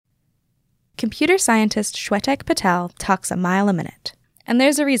computer scientist Shwetak Patel talks a mile a minute. And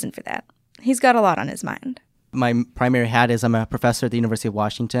there's a reason for that. He's got a lot on his mind. My primary hat is I'm a professor at the University of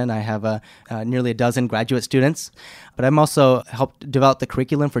Washington. I have nearly a dozen graduate students, but I'm also helped develop the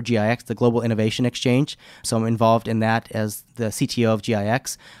curriculum for GIX, the Global Innovation Exchange. So I'm involved in that as the CTO of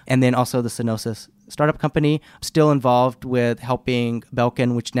GIX, and then also the Synosis startup company. Still involved with helping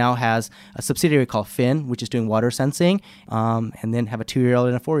Belkin, which now has a subsidiary called Finn, which is doing water sensing, and then have a 2-year-old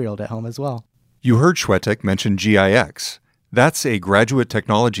and a 4-year-old at home as well. You heard Shwetak mention GIX. That's a graduate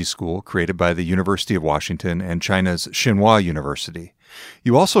technology school created by the University of Washington and China's Tsinghua University.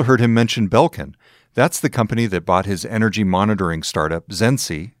 You also heard him mention Belkin. That's the company that bought his energy monitoring startup,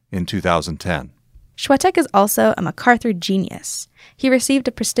 Zensi, in 2010. Shwetak is also a MacArthur genius. He received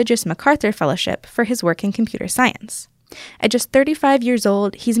a prestigious MacArthur Fellowship for his work in computer science. At just 35 years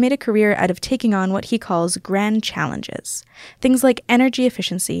old, he's made a career out of taking on what he calls grand challenges, things like energy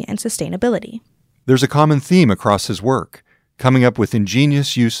efficiency and sustainability. There's a common theme across his work: coming up with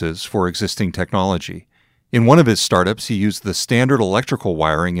ingenious uses for existing technology. In one of his startups, he used the standard electrical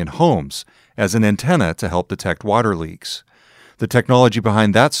wiring in homes as an antenna to help detect water leaks. The technology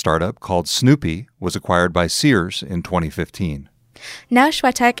behind that startup, called Snoopy, was acquired by Sears in 2015. Now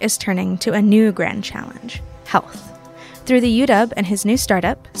Shwetak is turning to a new grand challenge: health. Through the UW and his new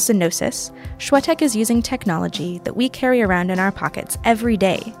startup, Synosis, Shwetak is using technology that we carry around in our pockets every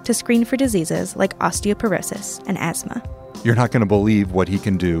day to screen for diseases like osteoporosis and asthma. You're not going to believe what he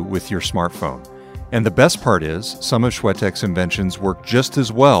can do with your smartphone. And the best part is, some of Shwetak's inventions work just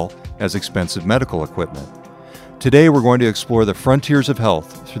as well as expensive medical equipment. Today, we're going to explore the frontiers of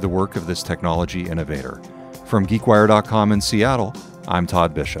health through the work of this technology innovator. From GeekWire.com in Seattle, I'm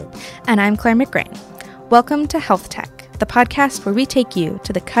Todd Bishop. And I'm Claire McGrain. Welcome to Health Tech, the podcast where we take you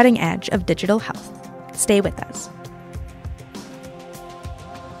to the cutting edge of digital health. Stay with us.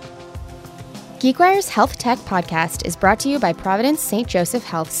 GeekWire's Health Tech podcast is brought to you by Providence St. Joseph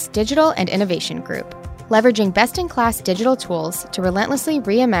Health's Digital and Innovation Group, leveraging best-in-class digital tools to relentlessly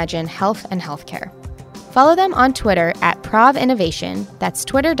reimagine health and healthcare. Follow them on Twitter at ProvInnovation. That's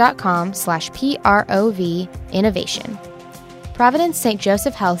twitter.com/PROV Innovation. Providence St.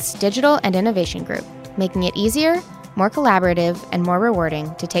 Joseph Health's Digital and Innovation Group, making it easier, more collaborative, and more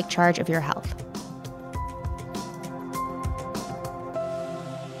rewarding to take charge of your health.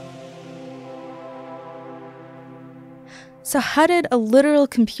 So how did a literal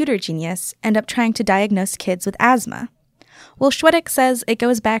computer genius end up trying to diagnose kids with asthma? Well, Shwetak says it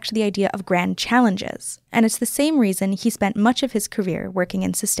goes back to the idea of grand challenges, and it's the same reason he spent much of his career working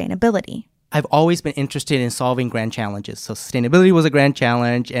in sustainability. I've always been interested in solving grand challenges. So sustainability was a grand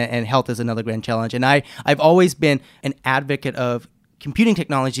challenge, and health is another grand challenge. And I've always been an advocate of computing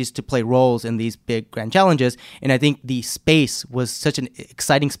technologies to play roles in these big grand challenges. And I think the space was such an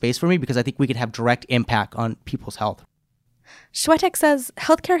exciting space for me because I think we could have direct impact on people's health. Shwetak says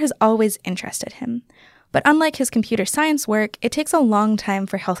healthcare has always interested him. But unlike his computer science work, it takes a long time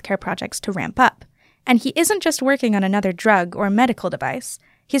for healthcare projects to ramp up. And he isn't just working on another drug or medical device.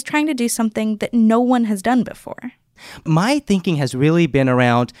 He's trying to do something that no one has done before. My thinking has really been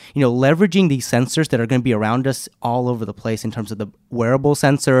around, leveraging these sensors that are going to be around us all over the place in terms of the wearable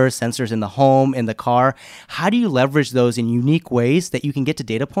sensors in the home, in the car. How do you leverage those in unique ways that you can get to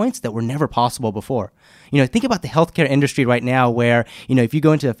data points that were never possible before? Think about the healthcare industry right now where, if you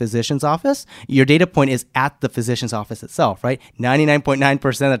go into a physician's office, your data point is at the physician's office itself, right? 99.9%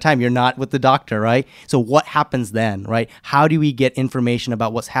 of the time, you're not with the doctor, right? So what happens then, right? How do we get information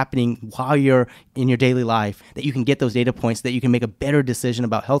about what's happening while you're in your daily life that you can get those data points that you can make a better decision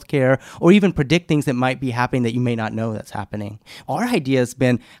about healthcare or even predict things that might be happening that you may not know that's happening? Our idea has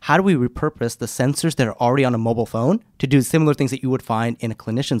been, how do we repurpose the sensors that are already on a mobile phone to do similar things that you would find in a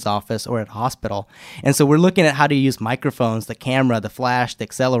clinician's office or at a hospital? And so we're looking at how to use microphones, the camera, the flash, the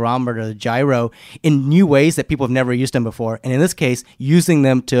accelerometer, the gyro in new ways that people have never used them before. And in this case, using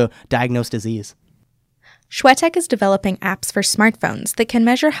them to diagnose disease. Shwetak is developing apps for smartphones that can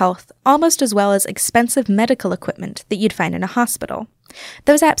measure health almost as well as expensive medical equipment that you'd find in a hospital.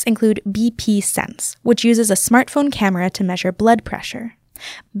 Those apps include BP Sense, which uses a smartphone camera to measure blood pressure.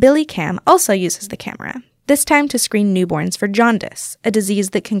 BillyCam also uses the camera, this time to screen newborns for jaundice, a disease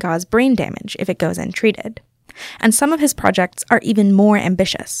that can cause brain damage if it goes untreated. And some of his projects are even more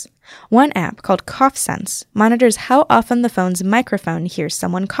ambitious. One app called CoughSense monitors how often the phone's microphone hears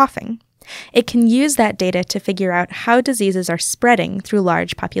someone coughing. It can use that data to figure out how diseases are spreading through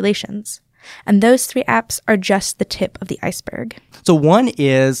large populations. And those 3 apps are just the tip of the iceberg. So one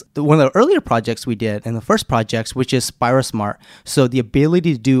is one of the earlier projects we did, and the first projects, which is SpiroSmart. So the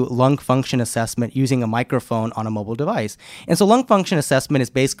ability to do lung function assessment using a microphone on a mobile device. And so lung function assessment is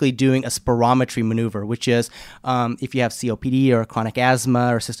basically doing a spirometry maneuver, which is if you have COPD or chronic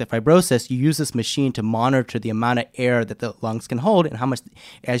asthma or cystic fibrosis, you use this machine to monitor the amount of air that the lungs can hold and how much,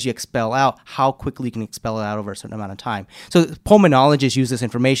 as you expel out, how quickly you can expel it out over a certain amount of time. So pulmonologists use this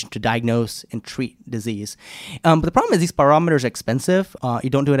information to diagnose and treat disease. But the problem is these spirometers are expensive. You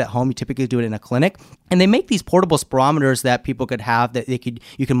don't do it at home. You typically do it in a clinic. And they make these portable spirometers that people could have that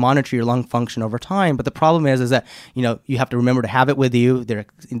you can monitor your lung function over time. But the problem is that, you have to remember to have it with you.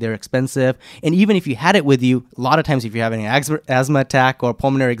 They're expensive. And even if you had it with you, a lot of times if you're having an asthma attack or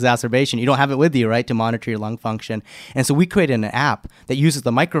pulmonary exacerbation, you don't have it with you, right, to monitor your lung function. And so we created an app that uses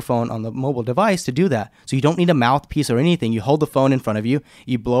the microphone on the mobile device to do that. So you don't need a mouthpiece or anything. You hold the phone in front of you,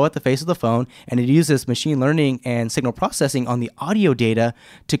 you blow at the face of the phone, and it uses machine learning and signal processing on the audio data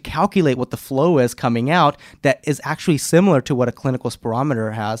to calculate what the flow is coming out that is actually similar to what a clinical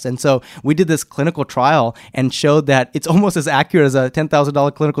spirometer has. And so we did this clinical trial and showed that it's almost as accurate as a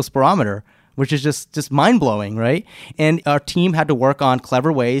 $10,000 clinical spirometer, which is just mind-blowing, right? And our team had to work on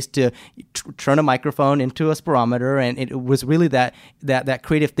clever ways to turn a microphone into a spirometer, and it was really that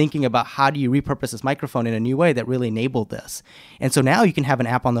creative thinking about how do you repurpose this microphone in a new way that really enabled this. And so now you can have an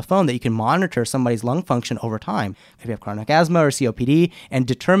app on the phone that you can monitor somebody's lung function over time. If you have chronic asthma or COPD, and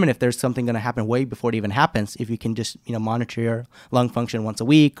determine if there's something going to happen way before it even happens, if you can just monitor your lung function once a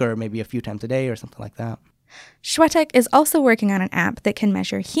week or maybe a few times a day or something like that. Shwetak is also working on an app that can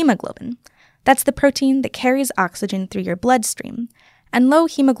measure hemoglobin. That's the protein that carries oxygen through your bloodstream. And low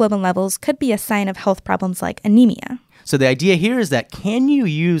hemoglobin levels could be a sign of health problems like anemia. So the idea here is that can you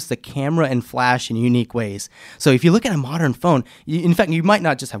use the camera and flash in unique ways? So if you look at a modern phone, in fact, you might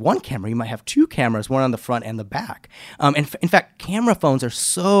not just have one camera, you might have 2 cameras, one on the front and the back. And in fact, camera phones are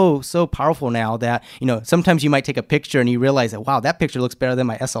so powerful now that, sometimes you might take a picture and you realize that, wow, that picture looks better than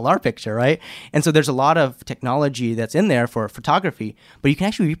my SLR picture, right? And so there's a lot of technology that's in there for photography, but you can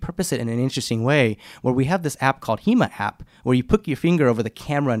actually repurpose it in an interesting way where we have this app called HEMA app where you put your finger over the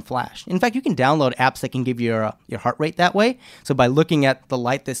camera and flash. In fact, you can download apps that can give you your heart rate that way. So by looking at the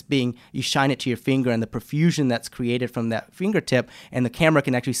light you shine it to your finger and the perfusion that's created from that fingertip, and the camera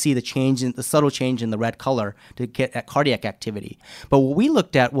can actually see the subtle change in the red color to get at cardiac activity. But what we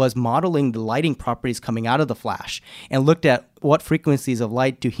looked at was modeling the lighting properties coming out of the flash and looked at what frequencies of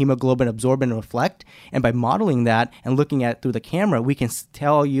light do hemoglobin absorb and reflect. And by modeling that and looking at it through the camera, we can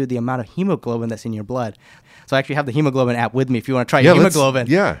tell you the amount of hemoglobin that's in your blood. So I actually have the hemoglobin app with me if you want to try your hemoglobin.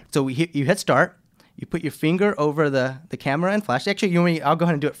 So you hit start. You put your finger over the camera and flash. Actually, I'll go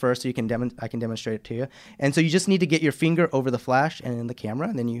ahead and do it first so I can demonstrate it to you. And so you just need to get your finger over the flash and in the camera,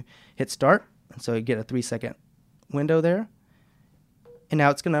 and then you hit start. And so you get a 3-second window there. And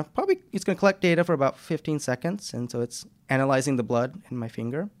now it's gonna collect data for about 15 seconds, and so it's analyzing the blood in my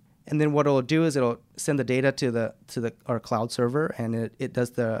finger. And then what it'll do is it'll send the data to our cloud server, and it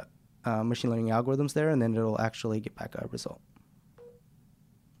does the machine learning algorithms there, and then it'll actually get back a result.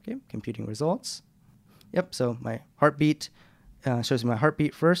 Okay, computing results. Yep, so my heartbeat shows me my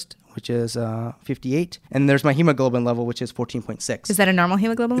heartbeat first, which is 58. And there's my hemoglobin level, which is 14.6. Is that a normal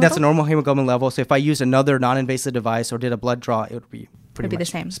hemoglobin level? That's a normal hemoglobin level. So if I used another non-invasive device or did a blood draw, it would be pretty much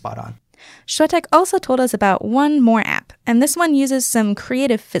the same. Spot on. Shwetak also told us about one more app, and this one uses some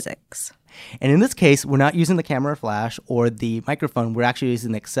creative physics. And in this case, we're not using the camera flash or the microphone. We're actually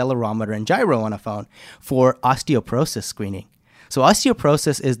using the accelerometer and gyro on a phone for osteoporosis screening. So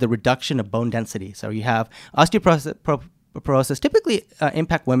osteoporosis is the reduction of bone density. So you have osteoporosis typically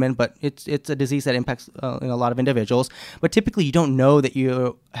impact women, but it's a disease that impacts a lot of individuals. But typically you don't know that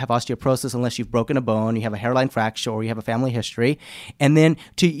you have osteoporosis unless you've broken a bone, you have a hairline fracture, or you have a family history. And then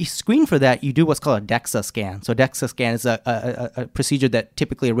to screen for that, you do what's called a DEXA scan. So DEXA scan is a procedure that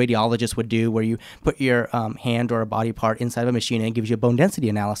typically a radiologist would do where you put your hand or a body part inside of a machine and it gives you a bone density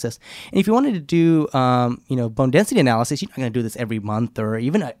analysis. And if you wanted to do bone density analysis, you're not going to do this every month or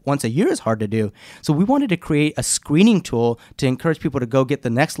even once a year is hard to do. So we wanted to create a screening tool to encourage people to go get the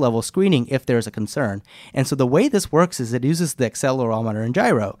next level screening if there's a concern. And so the way this works is it uses the accelerometer and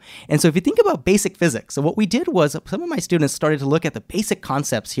gyro. And so if you think about basic physics, so what we did was some of my students started to look at the basic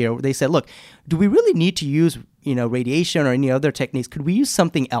concepts here. They said, look, do we really need to use radiation or any other techniques? Could we use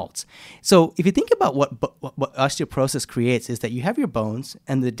something else? So if you think about what osteoporosis creates is that you have your bones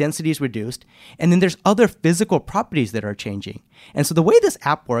and the density is reduced, and then there's other physical properties that are changing. And so the way this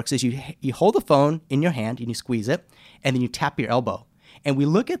app works is you hold the phone in your hand and you squeeze it, and then you tap your elbow. and we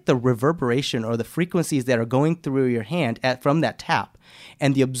look at the reverberation or the frequencies that are going through your hand from that tap,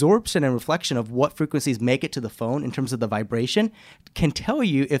 and the absorption and reflection of what frequencies make it to the phone in terms of the vibration can tell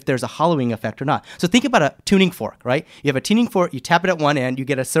you if there's a hollowing effect or not. So think about a tuning fork, right? You have a tuning fork, you tap it at one end, you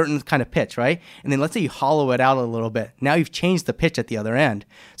get a certain kind of pitch, right? And then let's say you hollow it out a little bit. Now you've changed the pitch at the other end.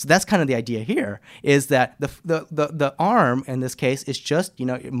 So that's kind of the idea here, is that the arm in this case is just,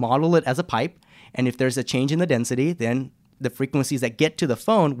 model it as a pipe. And if there's a change in the density, then the frequencies that get to the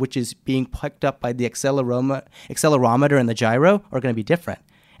phone, which is being picked up by the accelerometer and the gyro, are going to be different.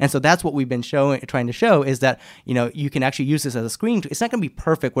 And so that's what we've been trying to show is that, you can actually use this as a screening tool. It's not going to be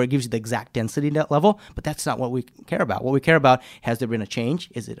perfect where it gives you the exact density level, but that's not what we care about. What we care about, has there been a change?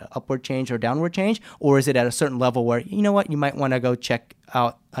 Is it an upward change or downward change? Or is it at a certain level where, you might want to go check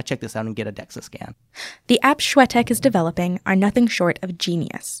this out and get a DEXA scan. The apps Shwetek is developing are nothing short of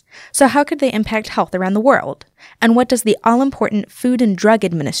genius. So how could they impact health around the world? And what does the all-important Food and Drug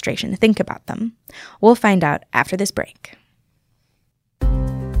Administration think about them? We'll find out after this break.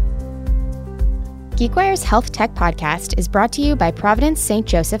 GeekWire's Health Tech Podcast is brought to you by Providence St.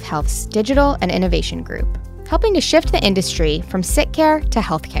 Joseph Health's Digital and Innovation Group, helping to shift the industry from sick care to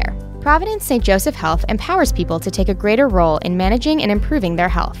healthcare. Providence St. Joseph Health empowers people to take a greater role in managing and improving their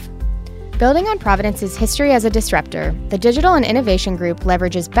health. Building on Providence's history as a disruptor, the Digital and Innovation Group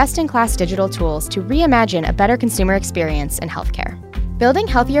leverages best-in-class digital tools to reimagine a better consumer experience in healthcare. Building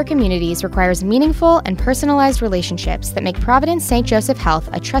healthier communities requires meaningful and personalized relationships that make Providence St. Joseph Health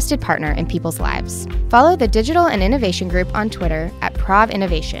a trusted partner in people's lives. Follow the Digital and Innovation Group on Twitter at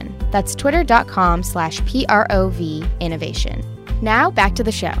ProvInnovation. That's twitter.com/PROV Innovation. Now back to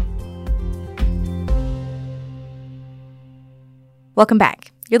the show. Welcome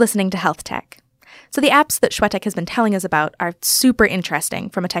back. You're listening to Health Tech. So the apps that Shwetek has been telling us about are super interesting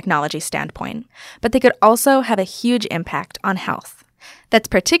from a technology standpoint, but they could also have a huge impact on health. That's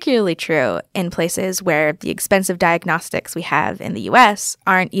particularly true in places where the expensive diagnostics we have in the U.S.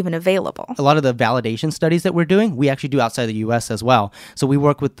 aren't even available. A lot of the validation studies that we're doing, we actually do outside the U.S. as well. So we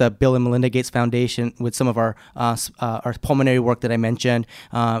work with the Bill and Melinda Gates Foundation with some of our pulmonary work that I mentioned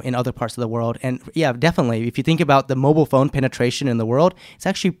in other parts of the world. And yeah, definitely, if you think about the mobile phone penetration in the world, it's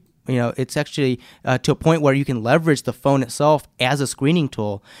actually to a point where you can leverage the phone itself as a screening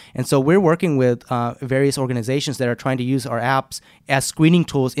tool. And so we're working with various organizations that are trying to use our apps as screening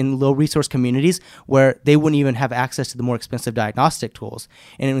tools in low-resource communities where they wouldn't even have access to the more expensive diagnostic tools.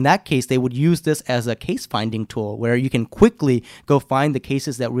 And in that case, they would use this as a case-finding tool where you can quickly go find the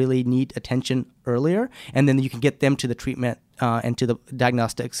cases that really need attention earlier, and then you can get them to the treatment and to the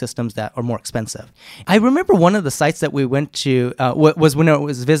diagnostic systems that are more expensive. I remember one of the sites that we went to was when I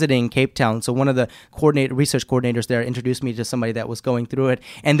was visiting Cape Town. So one of the research coordinators there introduced me to somebody that was going through it,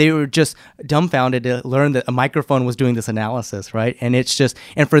 and they were just dumbfounded to learn that a microphone was doing this analysis, right? And it's just,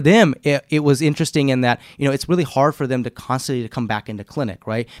 and for them, it was interesting in that, it's really hard for them to constantly come back into clinic,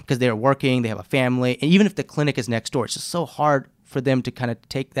 right? Because they're working, they have a family, and even if the clinic is next door, it's just so hard for them to kind of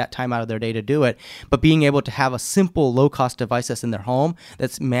take that time out of their day to do it. But being able to have a simple low-cost device that's in their home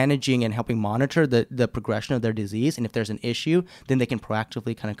that's managing and helping monitor the progression of their disease, and if there's an issue, then they can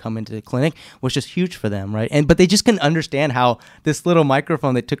proactively kind of come into the clinic, was just huge for them, right? But they just couldn't understand how this little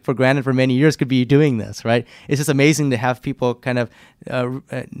microphone they took for granted for many years could be doing this, right? It's just amazing to have people kind of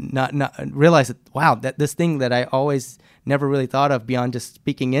not realize that, wow, that this thing that I always never really thought of beyond just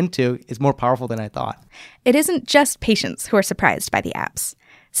speaking into is more powerful than I thought. It isn't just patients who are surprised by the apps.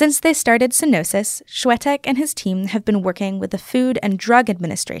 Since they started Synosis, Shwetek and his team have been working with the Food and Drug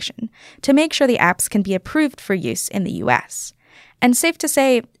Administration to make sure the apps can be approved for use in the U.S. And safe to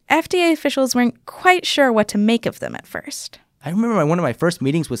say, FDA officials weren't quite sure what to make of them at first. I remember one of my first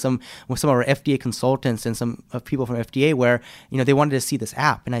meetings with some of our FDA consultants and some people from FDA where, they wanted to see this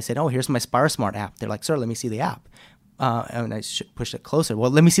app. And I said, oh, here's my SpiroSmart app. They're like, sir, let me see the app. And I pushed it closer. Well,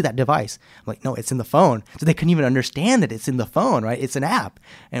 let me see that device. I'm like, no, it's in the phone. So they couldn't even understand that it's in the phone, right? It's an app.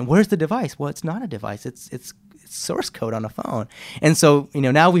 And where's the device? Well, it's not a device. It's source code on a phone. And so,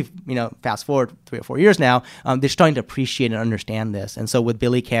 now we've, fast forward 3 or 4 years now, they're starting to appreciate and understand this. And so with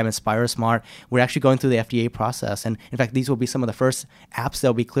BillyCam and SpiroSmart, we're actually going through the FDA process. And in fact, these will be some of the first apps that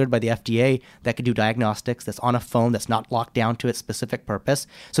will be cleared by the FDA that could do diagnostics that's on a phone that's not locked down to its specific purpose.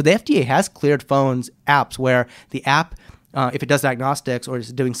 So the FDA has cleared apps where the app, if it does diagnostics or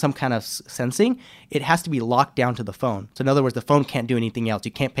is doing some kind of sensing, it has to be locked down to the phone. So in other words, the phone can't do anything else.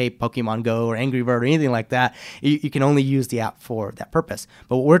 You can't pay Pokemon Go or Angry Bird or anything like that. You can only use the app for that purpose.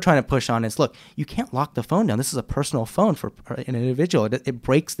 But what we're trying to push on is, look, you can't lock the phone down. This is a personal phone for an individual. It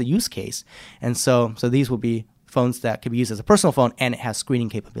breaks the use case. And so these will be phones that can be used as a personal phone, and it has screening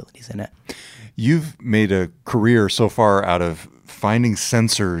capabilities in it. You've made a career so far out of finding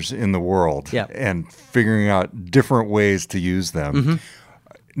sensors in the world Yeah. and figuring out different ways to use them.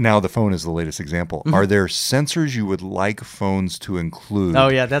 Now the phone is the latest example. Are there sensors you would like phones to include? Oh,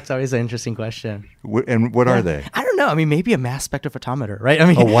 yeah, that's always an interesting question. And what are they? I don't know. I mean, maybe a mass spectrophotometer, right? I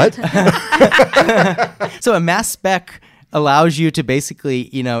mean, A what? So a mass spec allows you to basically,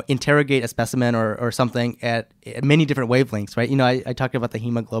 interrogate a specimen or something at many different wavelengths, right? I talked about the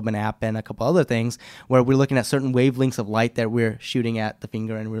hemoglobin app and a couple other things where we're looking at certain wavelengths of light that we're shooting at the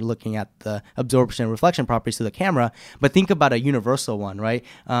finger, and we're looking at the absorption and reflection properties to the camera. But think about a universal one, right?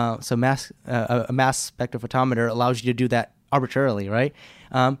 So a mass spectrophotometer allows you to do that arbitrarily, right?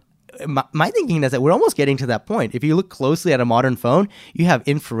 My thinking is that we're almost getting to that point. If you look closely at a modern phone, you have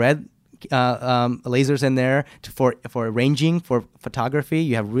infrared lasers in there for ranging, for photography.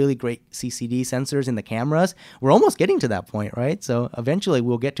 You have really great CCD sensors in the cameras. We're almost getting to that point, right? So eventually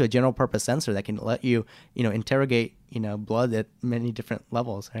we'll get to a general purpose sensor that can let you, interrogate blood at many different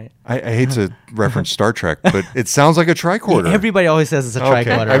levels, right? I hate to reference Star Trek, but it sounds like a tricorder. Everybody always says it's a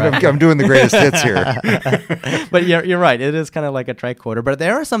tricorder. Right? I'm doing the greatest hits here. But you're right. It is kind of like a tricorder. But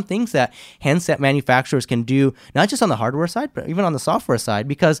there are some things that handset manufacturers can do, not just on the hardware side, but even on the software side.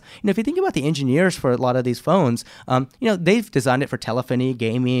 Because if you think about the engineers for a lot of these phones, they've designed it for telephony,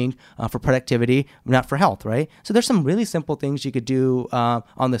 gaming, for productivity, not for health, right? So there's some really simple things you could do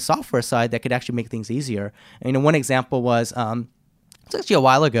on the software side that could actually make things easier. One example was it's actually a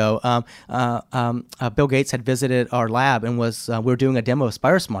while ago. Bill Gates had visited our lab and we were doing a demo of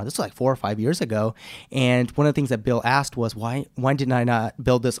SpiroSmart. This was like 4 or 5 years ago. And one of the things that Bill asked was, why didn't I not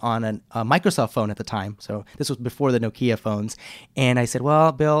build this on a Microsoft phone at the time? So this was before the Nokia phones. And I said,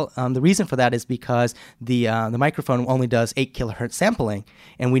 well, Bill, the reason for that is because the microphone only does 8 kilohertz sampling,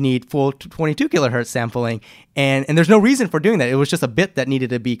 and we need full 22 kilohertz sampling. And there's no reason for doing that. It was just a bit that needed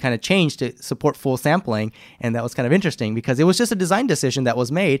to be kind of changed to support full sampling. And that was kind of interesting because it was just a design decision that was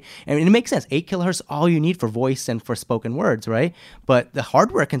made. And it makes sense. 8 kilohertz is all you need for voice and for spoken words, right? But the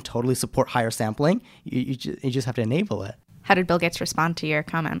hardware can totally support higher sampling. You just have to enable it. How did Bill Gates respond to your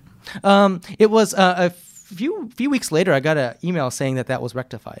comment? It was a few weeks later, I got an email saying that was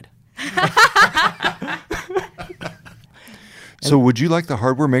rectified. So would you like the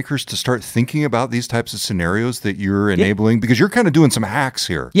hardware makers to start thinking about these types of scenarios that you're enabling? Because you're kind of doing some hacks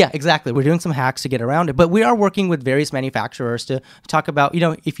here. Yeah, exactly. We're doing some hacks to get around it. But we are working with various manufacturers to talk about,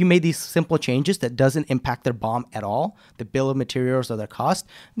 if you made these simple changes that doesn't impact their BOM at all, the bill of materials or their cost,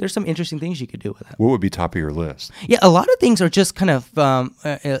 there's some interesting things you could do with it. What would be top of your list? Yeah, a lot of things are just kind of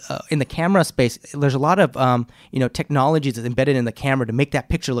in the camera space. There's a lot of technologies that's embedded in the camera to make that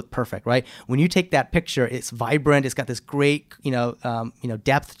picture look perfect, right? When you take that picture, it's vibrant. It's got this great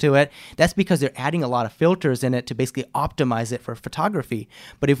depth to it. That's because they're adding a lot of filters in it to basically optimize it for photography.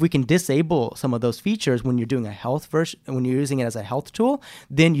 But if we can disable some of those features when you're doing a health version, when you're using it as a health tool,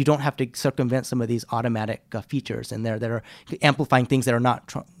 then you don't have to circumvent some of these automatic features in there that are amplifying things that are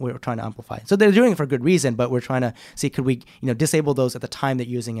not we're trying to amplify. So they're doing it for good reason, but we're trying to see, could we disable those at the time that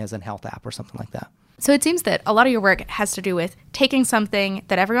you're using it as a health app or something like that. So it seems that a lot of your work has to do with taking something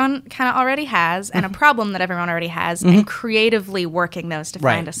that everyone kind of already has and a problem that everyone already has and creatively working those to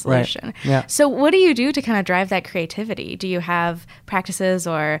find a solution. Right. Yeah. So what do you do to kind of drive that creativity? Do you have practices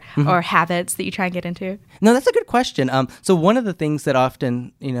or habits that you try and get into? No, that's a good question. So one of the things that I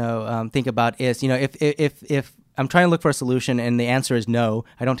often think about is if I'm trying to look for a solution and the answer is no,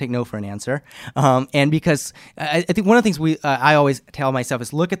 I don't take no for an answer. And because I think one of the things I always tell myself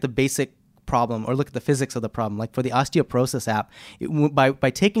is look at the basic problem or look at the physics of the problem. Like for the osteoporosis app, by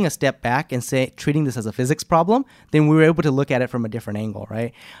taking a step back and treating this as a physics problem, then we were able to look at it from a different angle,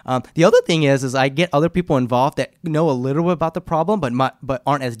 right? The other thing is I get other people involved that know a little bit about the problem, but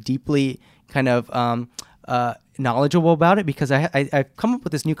aren't as deeply kind of knowledgeable about it, because I've come up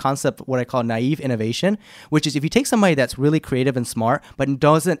with this new concept, what I call naive innovation, which is if you take somebody that's really creative and smart, but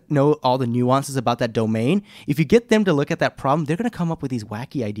doesn't know all the nuances about that domain, if you get them to look at that problem, they're going to come up with these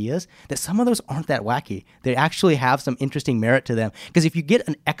wacky ideas that some of those aren't that wacky. They actually have some interesting merit to them. Because if you get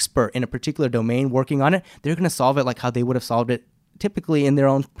an expert in a particular domain working on it, they're going to solve it like how they would have solved it typically in their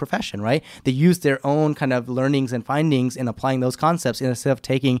own profession, right? They use their own kind of learnings and findings in applying those concepts instead of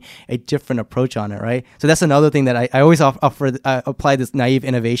taking a different approach on it, right? So that's another thing that I always apply this naive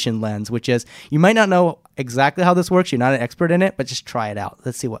innovation lens, which is you might not know exactly how this works. You're not an expert in it, but just try it out.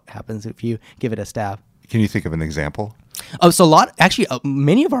 Let's see what happens if you give it a stab. Can you think of an example? So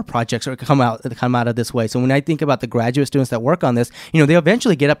many of our projects come out of this way. So when I think about the graduate students that work on this, they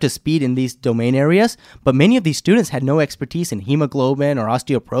eventually get up to speed in these domain areas, but many of these students had no expertise in hemoglobin or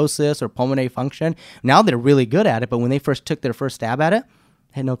osteoporosis or pulmonary function. Now they're really good at it, but when they first took their first stab at it,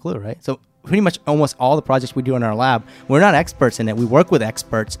 they had no clue, right? So pretty much almost all the projects we do in our lab, we're not experts in it. We work with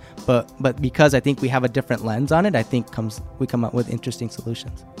experts, but because I think we have a different lens on it, I think we come up with interesting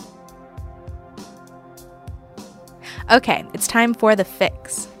solutions. Okay, it's time for the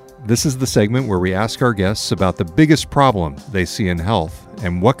fix. This is the segment where we ask our guests about the biggest problem they see in health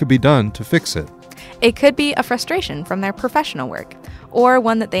and what could be done to fix it. It could be a frustration from their professional work, or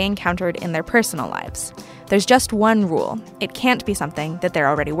one that they encountered in their personal lives. There's just one rule. It can't be something that they're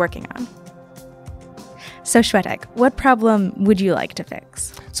already working on. So Shwetak, what problem would you like to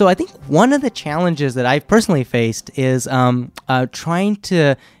fix? So I think one of the challenges that I've personally faced is trying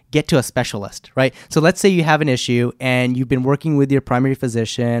to get to a specialist, right? So let's say you have an issue and you've been working with your primary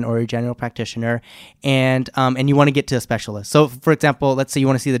physician or your general practitioner, and you want to get to a specialist. So for example, let's say you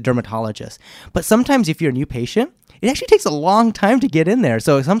want to see the dermatologist. But sometimes if you're a new patient, it actually takes a long time to get in there.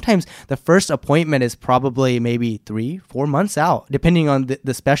 So sometimes the first appointment is probably maybe 3-4 months out, depending on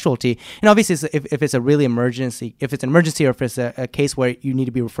the specialty. And obviously, if it's a really emergency, if it's an emergency or if it's a case where you need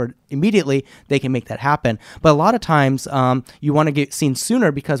to be referred immediately, they can make that happen. But a lot of times, you want to get seen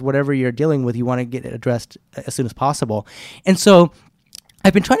sooner because whatever you're dealing with, you want to get it addressed as soon as possible. And so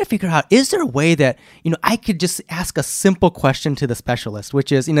I've been trying to figure out, is there a way that, I could just ask a simple question to the specialist,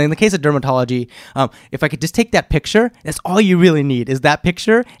 which is, in the case of dermatology, if I could just take that picture, that's all you really need is that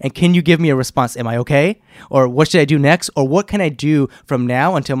picture. And can you give me a response? Am I okay? Or what should I do next? Or what can I do from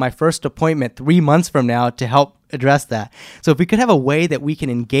now until my first appointment 3 months from now to help address that? So if we could have a way that we can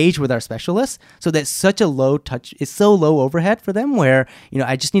engage with our specialists so that such a low touch, it's so low overhead for them where,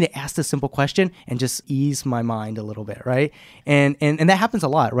 I just need to ask this simple question and just ease my mind a little bit, right? And that happens a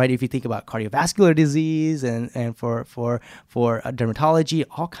lot, right? If you think about cardiovascular disease and for dermatology,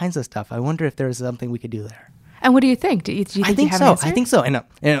 all kinds of stuff. I wonder if there's something we could do there. And what do you think? Do you think you have an answer? I think so.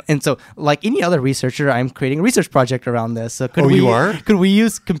 And so, like any other researcher, I'm creating a research project around this. So could we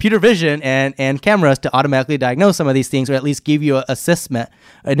use computer vision and cameras to automatically diagnose some of these things, or at least give you an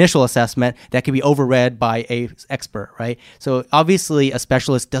initial assessment that can be overread by a expert, right? So obviously, a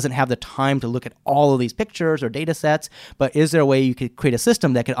specialist doesn't have the time to look at all of these pictures or data sets, but is there a way you could create a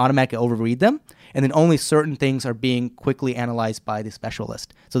system that can automatically overread them? And then only certain things are being quickly analyzed by the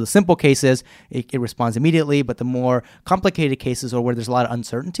specialist. So the simple cases, it responds immediately, but the more complicated cases or where there's a lot of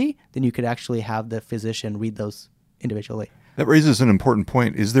uncertainty, then you could actually have the physician read those individually. That raises an important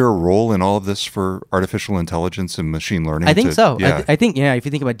point. Is there a role in all of this for artificial intelligence and machine learning? I think so. Yeah. I think, if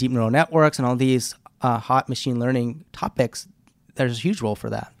you think about deep neural networks and all these hot machine learning topics, there's a huge role for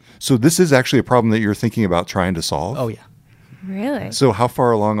that. So this is actually a problem that you're thinking about trying to solve? Oh, yeah. Really? So how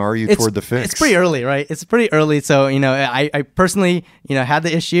far along are you toward the fix? It's pretty early, right? It's pretty early. So, I personally, had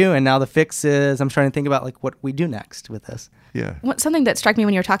the issue, and now the fix is I'm trying to think about like what we do next with this. Yeah. Something that struck me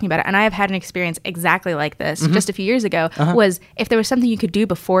when you were talking about it, and I have had an experience exactly like this just a few years ago, was if there was something you could do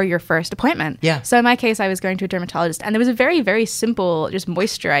before your first appointment. Yeah. So in my case, I was going to a dermatologist, and there was a very, very simple just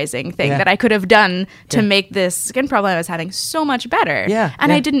moisturizing thing that I could have done to make this skin problem I was having so much better. Yeah.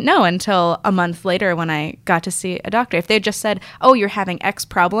 And I didn't know until a month later when I got to see a doctor. If they had just said, oh, you're having X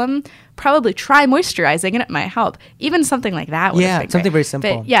problem, probably try moisturizing and it might help. Even something like that would have been something great. very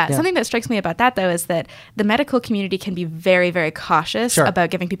simple. But something that strikes me about that, though, is that the medical community can be very, very cautious about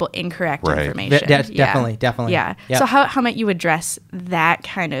giving people incorrect information. Definitely. Yeah. Yep. So how might you address that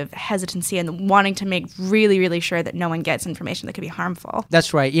kind of hesitancy and wanting to make really, really sure that no one gets information that could be harmful?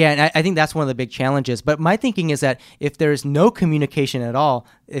 That's right. Yeah, and I think that's one of the big challenges. But my thinking is that if there's no communication at all,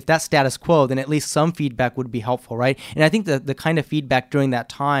 if that's status quo, then at least some feedback would be helpful, right? And I think the kind of feedback during that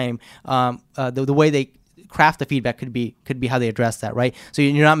time, the way they craft the feedback could be how they address that, right? So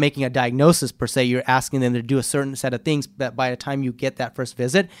you're not making a diagnosis per se. You're asking them to do a certain set of things, but by the time you get that first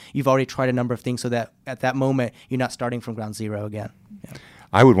visit, you've already tried a number of things so that at that moment, you're not starting from ground zero again. Yeah.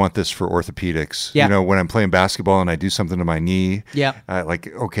 I would want this for orthopedics. Yeah. When I'm playing basketball and I do something to my knee,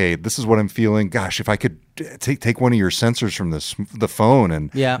 okay, this is what I'm feeling. Gosh, if I could take one of your sensors from the phone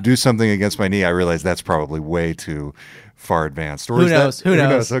and do something against my knee, I realize that's probably way too far advanced. Or Who knows?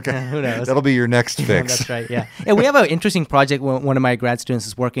 Okay. Who knows? That'll be your next fix. That's right, yeah. And we have an interesting project one of my grad students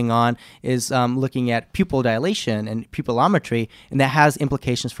is working on is looking at pupil dilation and pupillometry, and that has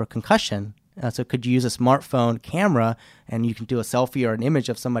implications for concussion. So could you use a smartphone camera and you can do a selfie or an image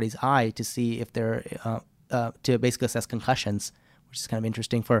of somebody's eye to see if they're, to basically assess concussions, which is kind of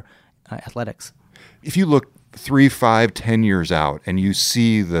interesting for athletics. If you look 3, 5, 10 years out and you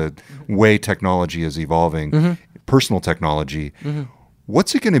see the way technology is evolving, personal technology,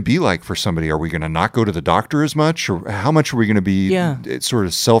 What's it going to be like for somebody? Are we going to not go to the doctor as much? Or how much are we going to be sort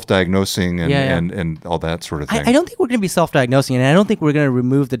of self-diagnosing and all that sort of thing? I don't think we're going to be self-diagnosing, and I don't think we're going to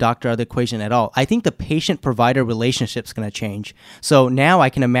remove the doctor out of the equation at all. I think the patient-provider relationship is going to change. So now I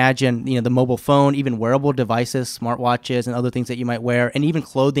can imagine, the mobile phone, even wearable devices, smartwatches, and other things that you might wear, and even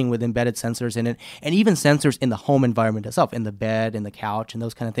clothing with embedded sensors in it, and even sensors in the home environment itself, in the bed, in the couch, and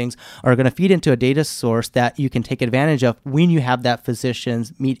those kind of things are going to feed into a data source that you can take advantage of when you have that physician's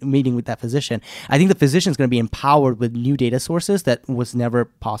meeting with that physician. I think the physician is going to be empowered with new data sources that was never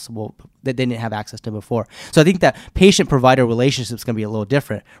possible, that they didn't have access to before. So I think that patient-provider relationship is going to be a little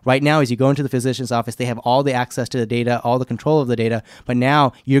different. Right now, as you go into the physician's office, they have all the access to the data, all the control of the data, but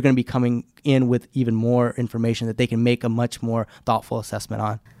now you're going to be coming in with even more information that they can make a much more thoughtful assessment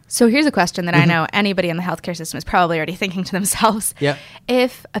on. So here's a question that I know anybody in the healthcare system is probably already thinking to themselves. Yeah.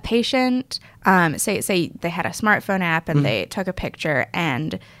 If a patient, say they had a smartphone app and they took a picture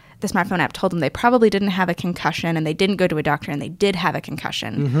and the smartphone app told them they probably didn't have a concussion and they didn't go to a doctor and they did have a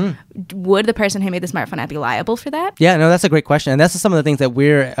concussion, would the person who made the smartphone app be liable for that? Yeah, no, that's a great question. And that's some of the things that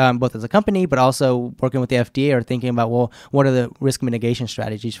we're, both as a company, but also working with the FDA, are thinking about, well, what are the risk mitigation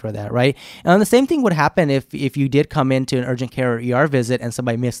strategies for that, right? And the same thing would happen if you did come into an urgent care or ER visit and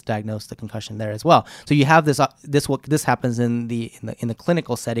somebody misdiagnosed the concussion there as well. So you have this happens in the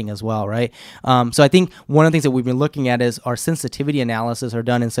clinical setting as well, right? So I think one of the things that we've been looking at is our sensitivity analysis are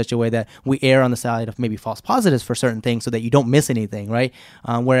done in such a way that we err on the side of maybe false positives for certain things so that you don't miss anything, right?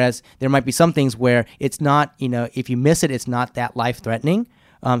 Whereas there might be some things where it's not, if you miss it, it's not that life-threatening.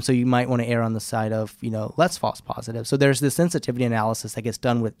 So you might want to err on the side of, less false positives. So there's this sensitivity analysis that gets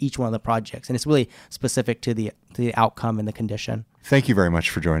done with each one of the projects, and it's really specific to the outcome and the condition. Thank you very much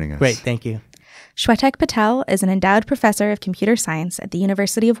for joining us. Great, thank you. Shwetak Patel is an endowed professor of computer science at the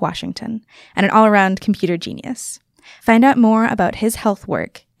University of Washington and an all-around computer genius. Find out more about his health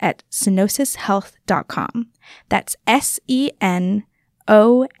work at cenosishealth.com. That's SENOSIS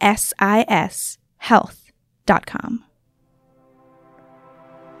health.com.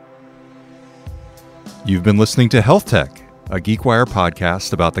 You've been listening to Health Tech, a GeekWire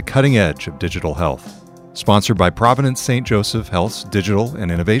podcast about the cutting edge of digital health, sponsored by Providence St. Joseph Health's Digital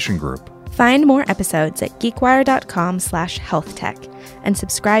and Innovation Group. Find more episodes at geekwire.com/healthtech and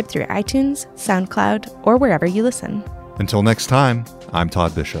subscribe through iTunes, SoundCloud, or wherever you listen. Until next time, I'm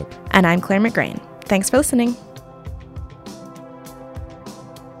Todd Bishop. And I'm Claire McGrain. Thanks for listening.